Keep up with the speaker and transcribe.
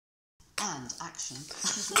And action.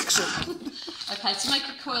 Action. Okay, to make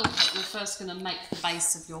a coil pot, you're first going to make the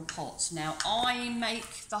base of your pot. Now, I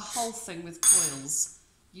make the whole thing with coils.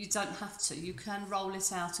 You don't have to. You can roll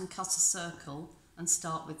it out and cut a circle and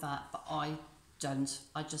start with that, but I don't.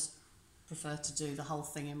 I just prefer to do the whole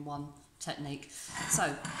thing in one technique.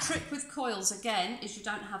 So, trick with coils again is you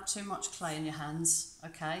don't have too much clay in your hands,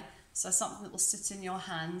 okay? So something that will sit in your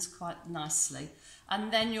hands quite nicely.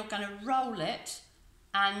 And then you're going to roll it,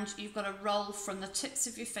 and you've got to roll from the tips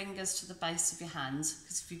of your fingers to the base of your hands,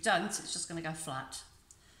 because if you don't, it's just going to go flat.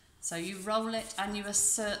 So you roll it and you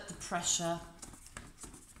assert the pressure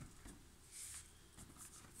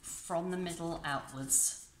from the middle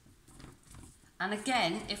outwards. And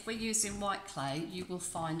again, if we're using white clay, you will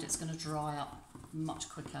find it's going to dry up much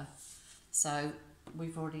quicker. So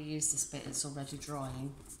we've already used this bit, it's already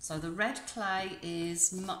drying. So the red clay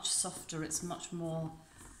is much softer, it's much more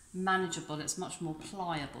manageable, it's much more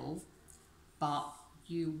pliable, but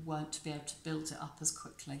you won't be able to build it up as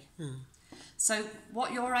quickly. So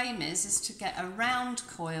what your aim is to get a round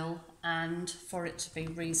coil and for it to be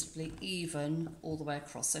reasonably even all the way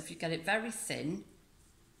across. So if you get it very thin,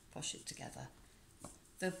 push it together.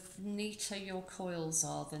 The neater your coils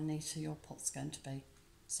are, the neater your pot's going to be.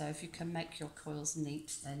 So if you can make your coils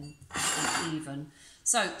neat, then it's even.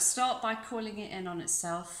 So start by coiling it in on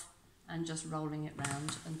itself and just rolling it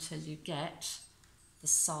round until you get the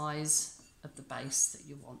size of the base that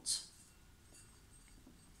you want.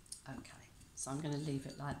 Okay, so I'm going to leave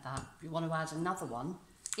it like that. If you want to add another one,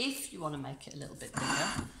 if you want to make it a little bit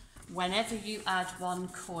bigger, whenever you add one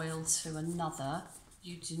coil to another,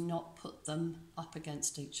 you do not put them up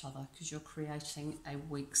against each other because you're creating a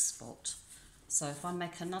weak spot. So if I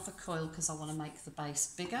make another coil because I want to make the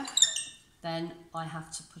base bigger, then I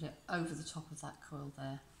have to put it over the top of that coil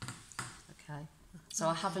there. Okay, so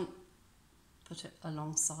I haven't put it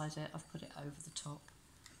alongside it, I've put it over the top.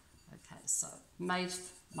 Okay, so made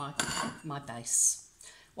my base.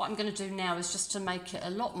 What I'm going to do now is just to make it a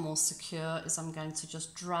lot more secure is I'm going to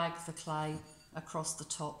just drag the clay across the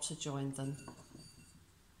top to join them.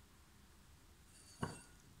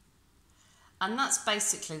 And that's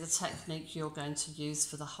basically the technique you're going to use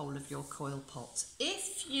for the whole of your coil pot.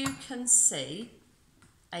 If you can see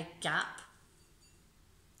a gap,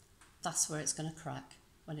 that's where it's going to crack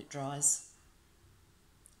when it dries.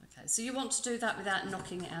 Okay, so you want to do that without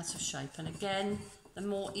knocking it out of shape. And again, the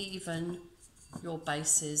more even your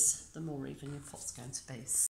base is, the more even your pot's going to be.